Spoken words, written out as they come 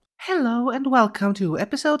Hello and welcome to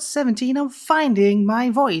episode 17 of Finding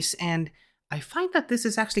My Voice. And I find that this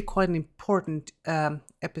is actually quite an important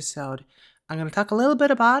episode. I'm going to talk a little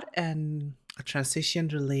bit about a transition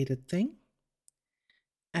related thing.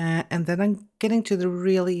 And then I'm getting to the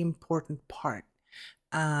really important part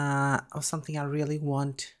of something I really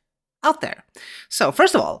want out there. So,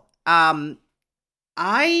 first of all,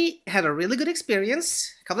 I had a really good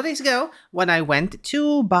experience a couple of days ago when I went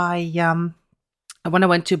to buy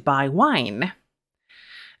wine.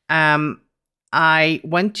 Um, I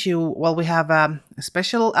went to we have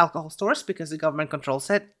special alcohol stores because the government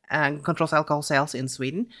controls it and controls alcohol sales in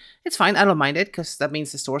Sweden. It's fine, I don't mind it because that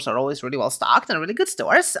means the stores are always really well stocked and really good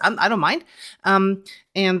stores. I don't mind. And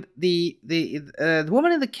the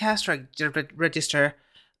woman in the cash register,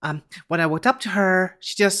 when I walked up to her,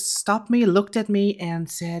 she just stopped me, looked at me, and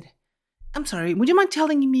said, "I'm sorry, would you mind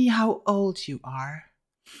telling me how old you are?"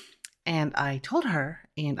 And I told her,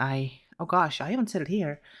 oh gosh, I haven't said it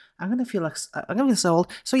here. I'm gonna feel so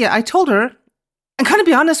old. So yeah, I told her. I'm gonna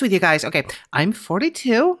be honest with you guys. Okay, I'm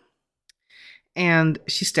 42, and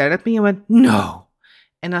she stared at me and went, "No,"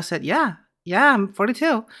 and I said, "Yeah, I'm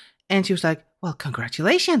 42," and she was like, "Well,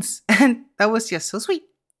 congratulations," and that was just so sweet,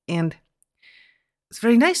 and it's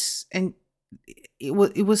very nice, and it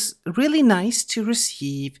was really nice to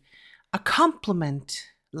receive a compliment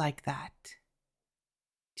like that,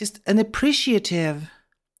 just an appreciative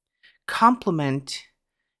compliment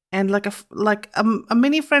and a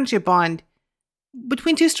mini friendship bond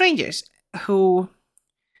between two strangers who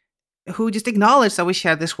just acknowledge that we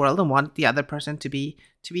share this world and want the other person to be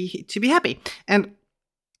happy. And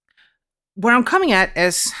where I'm coming at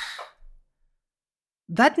is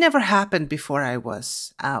that never happened before I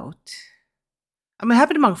was out. I mean, it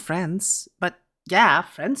happened among friends, but yeah,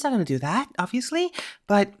 friends are gonna do that, obviously.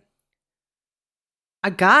 But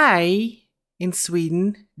a guy in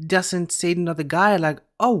Sweden doesn't say to another guy like,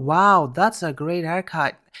 "Oh wow, that's a great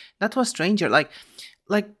haircut." That was stranger. Like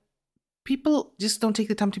people just don't take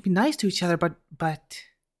the time to be nice to each other, but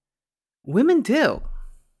women do.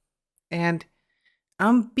 And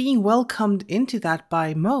I'm being welcomed into that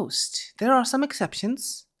by most. There are some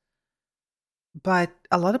exceptions, but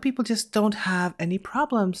a lot of people just don't have any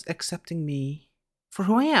problems accepting me for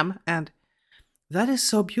who I am. And that is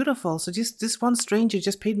so beautiful. So just this one stranger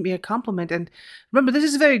just paid me a compliment. And remember, this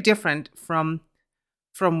is very different from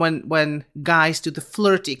when guys do the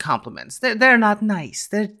flirty compliments. They're not nice.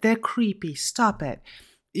 They're creepy. Stop it.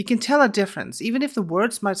 You can tell a difference, even if the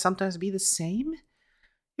words might sometimes be the same.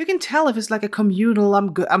 You can tell if it's like a communal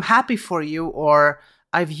 "I'm good, I'm happy for you," or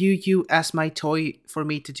 "I view you as my toy for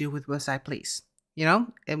me to do with as I please." You know,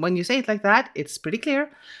 and when you say it like that, it's pretty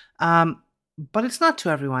clear. But it's not to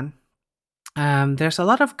everyone. There's a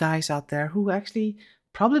lot of guys out there who actually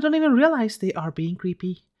probably don't even realize they are being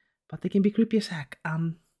creepy, but they can be creepy as heck.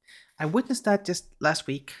 I witnessed that just last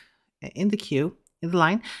week in the queue, in the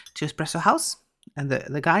line to Espresso House, and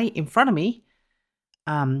the guy in front of me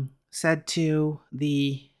said to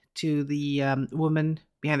the woman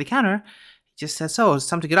behind the counter, he just said, "So it's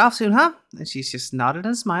time to get off soon, huh?" And she's just nodded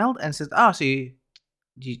and smiled and said, "Oh, so you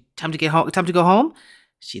time to get home? Time to go home?"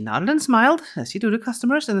 She nodded and smiled as you do to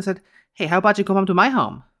customers, and they said, "Hey, how about you come home to my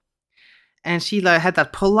home?" And she had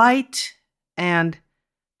that polite and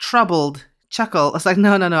troubled chuckle. I was like,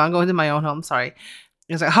 "No, no, no, I'm going to my own home. Sorry."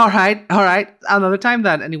 He was like, all right, another time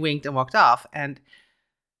then." And he winked and walked off. And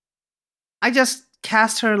I just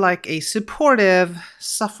cast her like a supportive,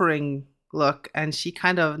 suffering look, and she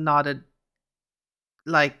kind of nodded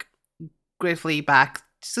like gratefully back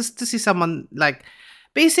just to see someone like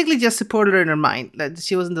basically just supported her in her mind that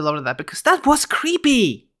she wasn't alone in that, because that was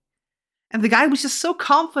creepy. And the guy was just so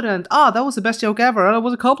confident. "Oh, that was the best joke ever. That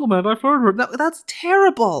was a compliment. I've heard her." That's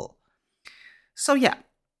terrible. So yeah,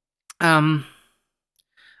 um,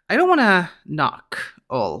 I don't want to knock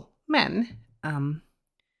all men,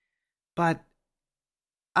 but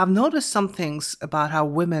I've noticed some things about how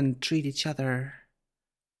women treat each other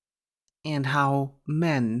and how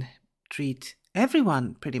men treat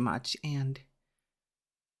everyone pretty much. And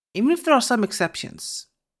even if there are some exceptions,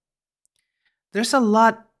 there's a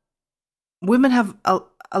lot, women have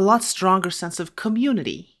a lot stronger sense of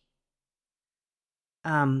community,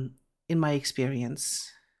 in my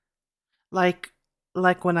experience. Like,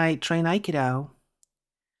 like when I train Aikido,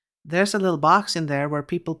 there's a little box in there where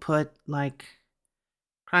people put like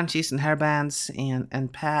crunchies and hairbands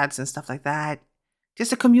and pads and stuff like that.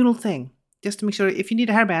 Just a communal thing. Just to make sure if you need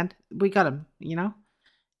a hairband, we got them, you know?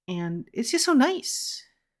 And it's just so nice.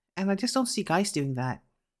 And I just don't see guys doing that.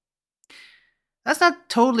 That's not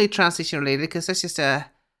totally transition related because that's just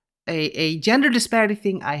a gender disparity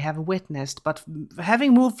thing I have witnessed, but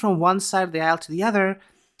having moved from one side of the aisle to the other,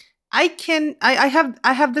 I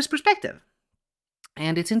have this perspective,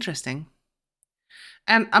 and it's interesting.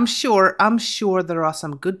 And I'm sure there are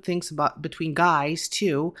some good things about between guys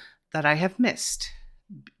too that I have missed.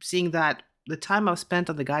 Seeing that the time I've spent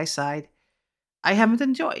on the guy side, I haven't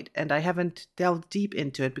enjoyed, and I haven't delved deep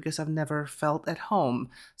into it because I've never felt at home.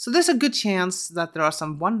 So there's a good chance that there are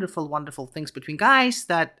some wonderful, wonderful things between guys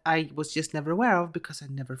that I was just never aware of because I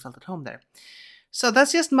never felt at home there. So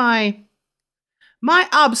that's just my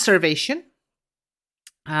observation.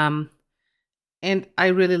 And I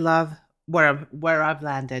really love where I've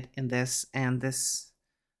landed in this and this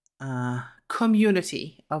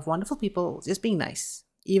community of wonderful people just being nice,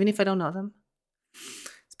 even if I don't know them.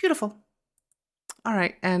 It's beautiful. All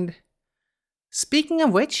right, and speaking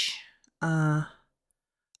of which, I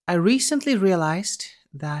recently realized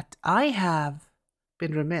that I have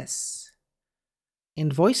been remiss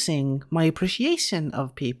in voicing my appreciation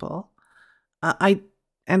of people. I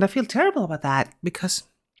feel terrible about that because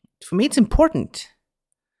for me it's important.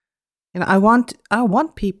 I want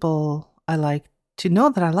people I like to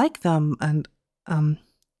know that I like them, and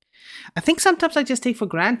I think sometimes I just take for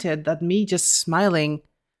granted that me just smiling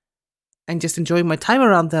and just enjoying my time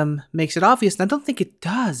around them makes it obvious, and I don't think it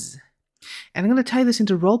does. And I'm going to tie this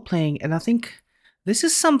into role playing, and I think this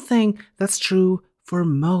is something that's true for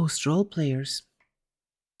most role players.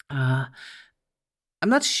 I'm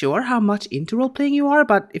not sure how much into role playing you are,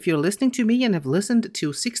 but if you're listening to me and have listened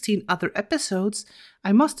to 16 other episodes,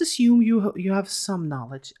 I must assume you have some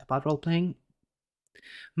knowledge about role playing.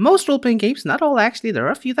 Most role playing games, not all actually, there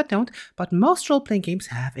are a few that don't, but most role playing games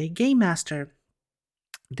have a game master.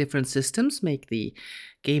 Different systems make the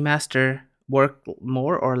game master work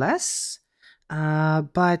more or less,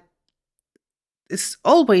 but it's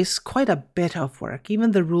always quite a bit of work,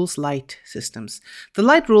 even the rules light systems. The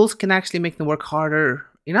light rules can actually make them work harder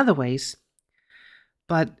in other ways,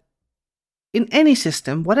 but in any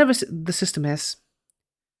system, whatever the system is,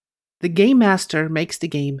 the game master makes the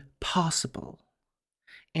game possible.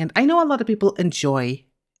 And I know a lot of people enjoy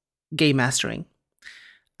game mastering.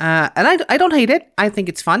 And I don't hate it. I think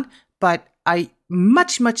it's fun, but I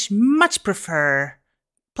much, much, much prefer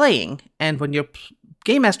playing. And when you're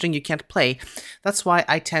game mastering, you can't play. That's why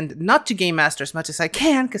I tend not to game master as much as I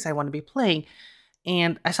can because I want to be playing.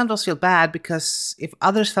 And I sometimes feel bad because if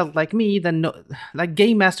others felt like me, then like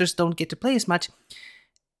game masters don't get to play as much.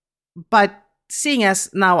 But seeing as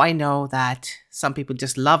now I know that some people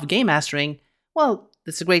just love game mastering, well,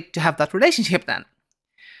 it's great to have that relationship then.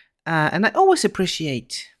 And I always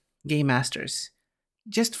appreciate game masters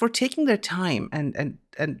just for taking their time and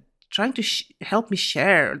trying to help me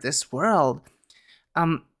share this world.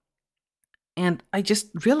 And I just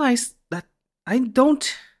realized that I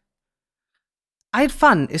had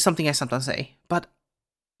fun is something I sometimes say, but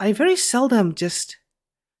I very seldom just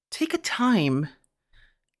take a time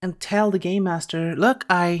and tell the game master, look,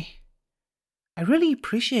 I really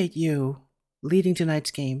appreciate you leading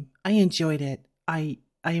tonight's game. I enjoyed it. I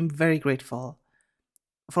am very grateful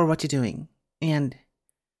for what you're doing. And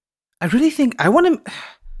I really think I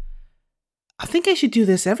think I should do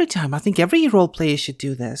this every time. I think every role player should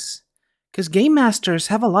do this. Because game masters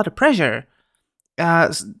have a lot of pressure.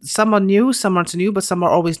 Some are new, some aren't new, but some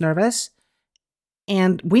are always nervous.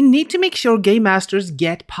 And we need to make sure game masters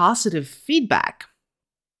get positive feedback.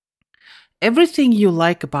 Everything you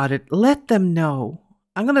like about it, let them know.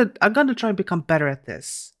 I'm gonna try and become better at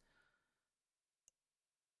this.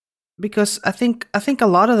 Because I think a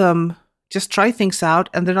lot of them just try things out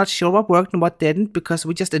and they're not sure what worked and what didn't because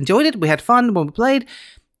we just enjoyed it, we had fun when we played,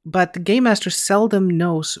 but the game master seldom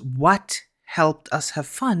knows what helped us have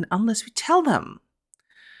fun unless we tell them.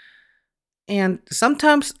 And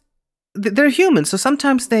sometimes they're human, so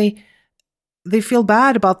sometimes they feel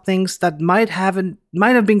bad about things that might have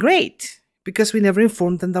been great because we never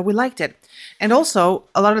informed them that we liked it. And also,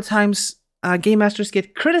 a lot of times, game masters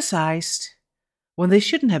get criticized when they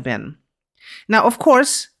shouldn't have been. Now, of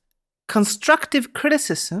course, constructive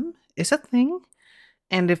criticism is a thing,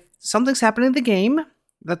 and if something's happening in the game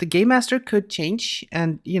that the game master could change,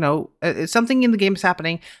 and if something in the game is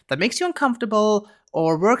happening that makes you uncomfortable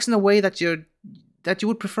or works in a way that you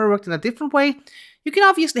would prefer worked in a different way, you can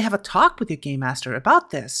obviously have a talk with your game master about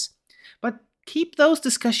this. But keep those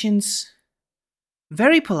discussions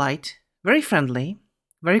very polite, very friendly,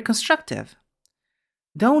 very constructive.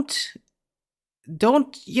 Don't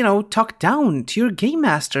talk down to your game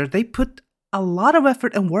master. They put a lot of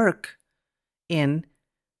effort and work in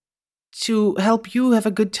to help you have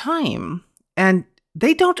a good time, and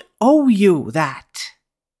they don't owe you that.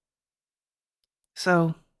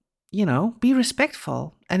 So be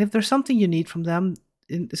respectful. And if there's something you need from them,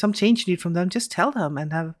 some change you need from them, just tell them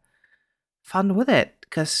and have fun with it.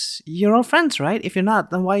 Because you're all friends, right? If you're not,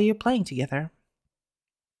 then why are you playing together?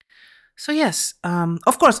 So yes,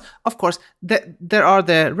 of course, there are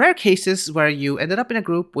the rare cases where you ended up in a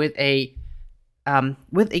group with a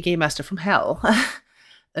game master from hell.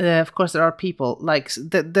 Of course, there are people like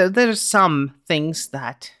there's some things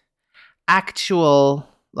that actual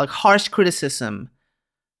like harsh criticism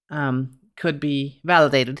could be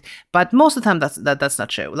validated, but most of the time that's not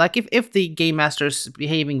true. Like if the game master's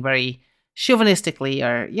behaving very chauvinistically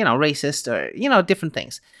or racist or different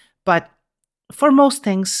things, but for most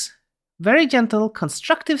things, very gentle,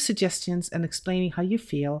 constructive suggestions and explaining how you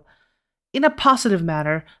feel in a positive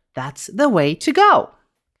manner, that's the way to go.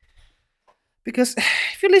 Because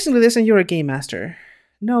if you're listening to this and you're a game master,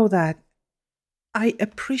 know that I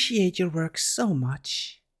appreciate your work so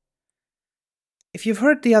much. If you've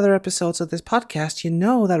heard the other episodes of this podcast, you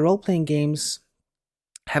know that role-playing games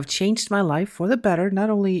have changed my life for the better.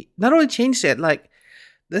 Not only changed it, like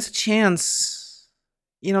there's a chance,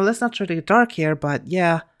 let's not try to get dark here, but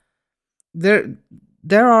yeah, there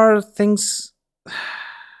are things.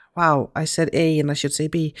 Wow, I said A and I should say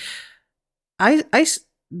B.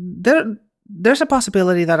 There's a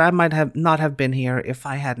possibility that I might have not have been here if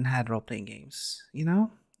I hadn't had role playing games,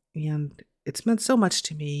 and it's meant so much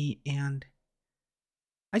to me. And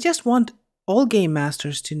I just want all game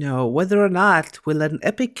masters to know whether or not we led an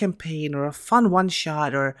epic campaign or a fun one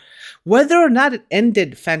shot, or whether or not it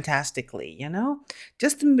ended fantastically.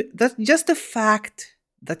 Just the fact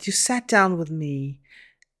that you sat down with me,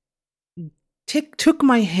 took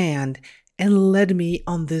my hand, and led me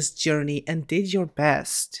on this journey and did your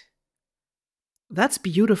best. That's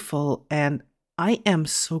beautiful, and I am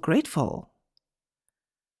so grateful.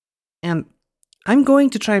 And I'm going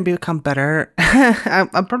to try and become better.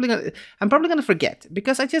 I'm probably gonna forget,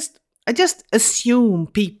 because I just assume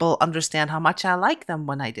people understand how much I like them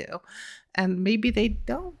when I do, and maybe they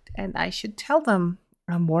don't, and I should tell them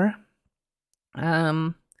more.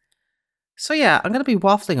 So yeah, I'm gonna be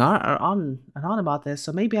waffling on and on about this.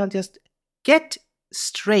 So maybe I'll just get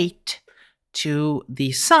straight to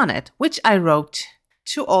the sonnet which I wrote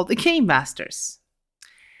to all the game masters.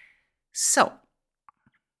 So,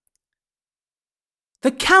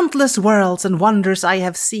 the countless worlds and wonders I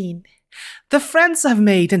have seen, the friends I've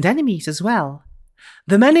made and enemies as well,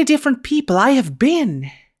 the many different people I have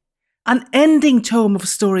been, unending tome of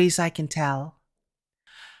stories I can tell.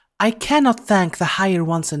 I cannot thank the higher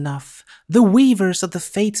ones enough, the weavers of the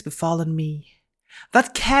fates befallen me,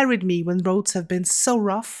 that carried me when roads have been so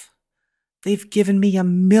rough. They've given me a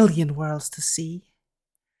million worlds to see.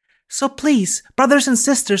 So please, brothers and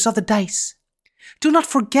sisters of the dice, do not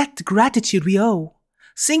forget the gratitude we owe.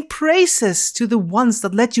 Sing praises to the ones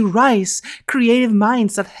that let you rise, creative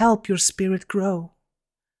minds that help your spirit grow.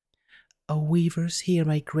 O weavers, hear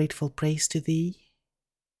my grateful praise to thee.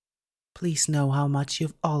 Please know how much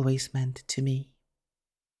you've always meant to me.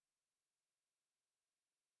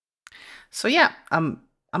 So yeah,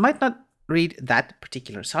 I might not read that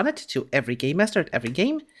particular sonnet to every game master at every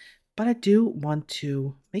game, but I do want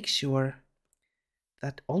to make sure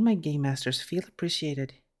that all my game masters feel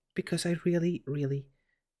appreciated, because I really, really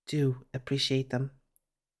do appreciate them.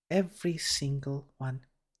 Every single one.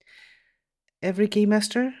 Every game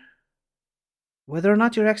master, whether or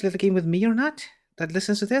not you're actually at the game with me or not, that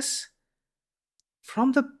listens to this,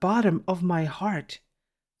 from the bottom of my heart,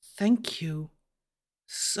 thank you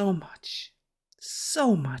so much.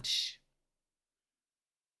 So much.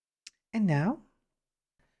 And now,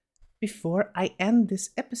 before I end this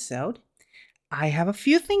episode, I have a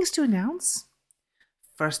few things to announce.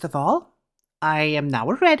 First of all, I am now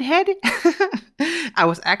a redhead. I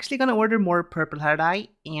was actually going to order more purple hair dye,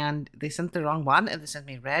 and they sent the wrong one, and they sent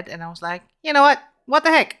me red, and I was like, you know what? What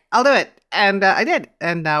the heck? I'll do it. And I did.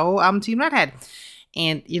 And now I'm Team Redhead.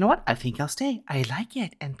 And you know what? I think I'll stay. I like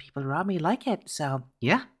it, and people around me like it. So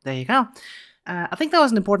yeah, there you go. I think that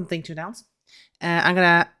was an important thing to announce. I'm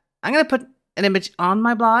gonna put an image on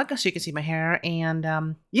my blog so you can see my hair.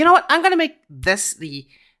 And you know what? I'm gonna make this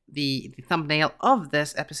the thumbnail of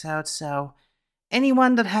this episode. So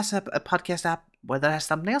anyone that has a podcast app where that has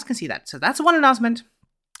thumbnails can see that. So that's one announcement.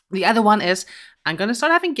 The other one is I'm gonna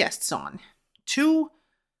start having guests on. 2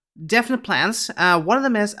 definite plans. One of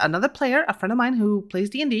them is another player, a friend of mine who plays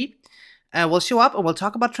D&D, will show up and we'll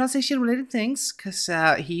talk about transition-related things, because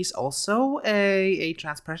he's also a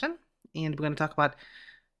trans person, and we're going to talk about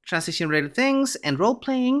transition-related things and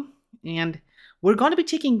role-playing, and we're going to be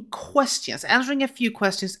taking questions, answering a few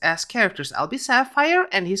questions as characters. I'll be Sapphire,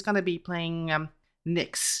 and he's going to be playing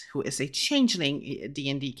Nyx, who is a changeling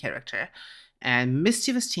D&D character, and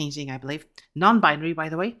Mischievous Changeling, I believe, non-binary, by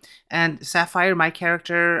the way. And Sapphire, my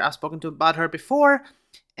character, I've spoken to about her before,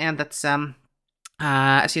 and that's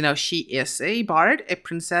as you know, she is a bard, a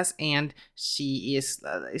princess, and she's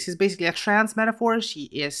basically a trans metaphor.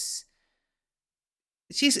 She's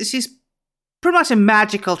pretty much a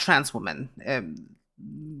magical trans woman.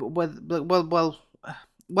 What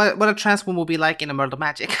a trans woman will be like in a world of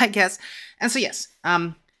magic, I guess. And so yes,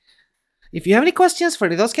 if you have any questions for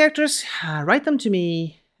those characters, write them to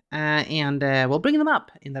me, and we'll bring them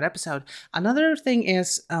up in that episode. Another thing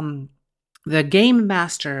is the game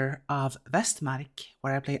master of Vestmark,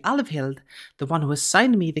 where I play Alvhild, the one who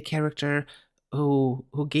assigned me the character who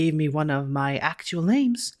gave me one of my actual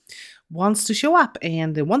names, wants to show up.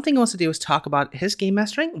 And the one thing he wants to do is talk about his game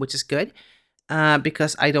mastering, which is good,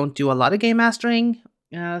 because I don't do a lot of game mastering.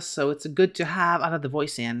 So it's good to have another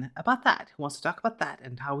voice in about that, who wants to talk about that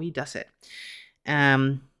and how he does it.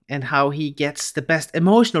 And how he gets the best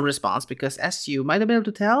emotional response, because as you might have been able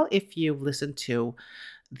to tell if you've listened to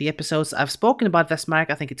the episodes I've spoken about Vestmark,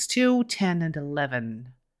 I think it's 2, 10, and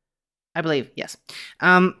 11. I believe, yes.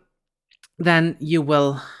 Then you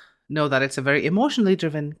will know that it's a very emotionally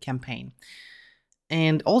driven campaign.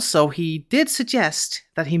 And also, he did suggest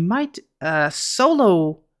that he might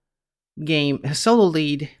solo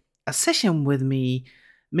lead a session with me.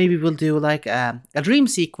 Maybe we'll do like a dream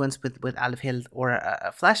sequence with Alvhild, or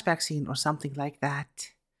a flashback scene or something like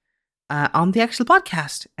that on the actual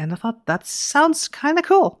podcast. And I thought that sounds kind of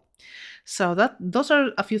cool. So those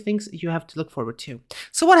are a few things you have to look forward to.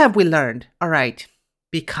 So what have we learned? All right.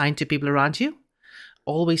 Be kind to people around you.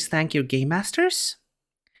 Always thank your game masters.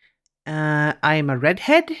 I am a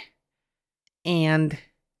redhead. And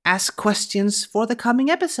ask questions for the coming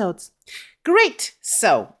episodes. Great.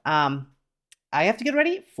 So, I have to get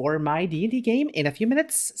ready for my D&D game in a few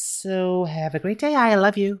minutes. So have a great day. I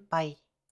love you. Bye.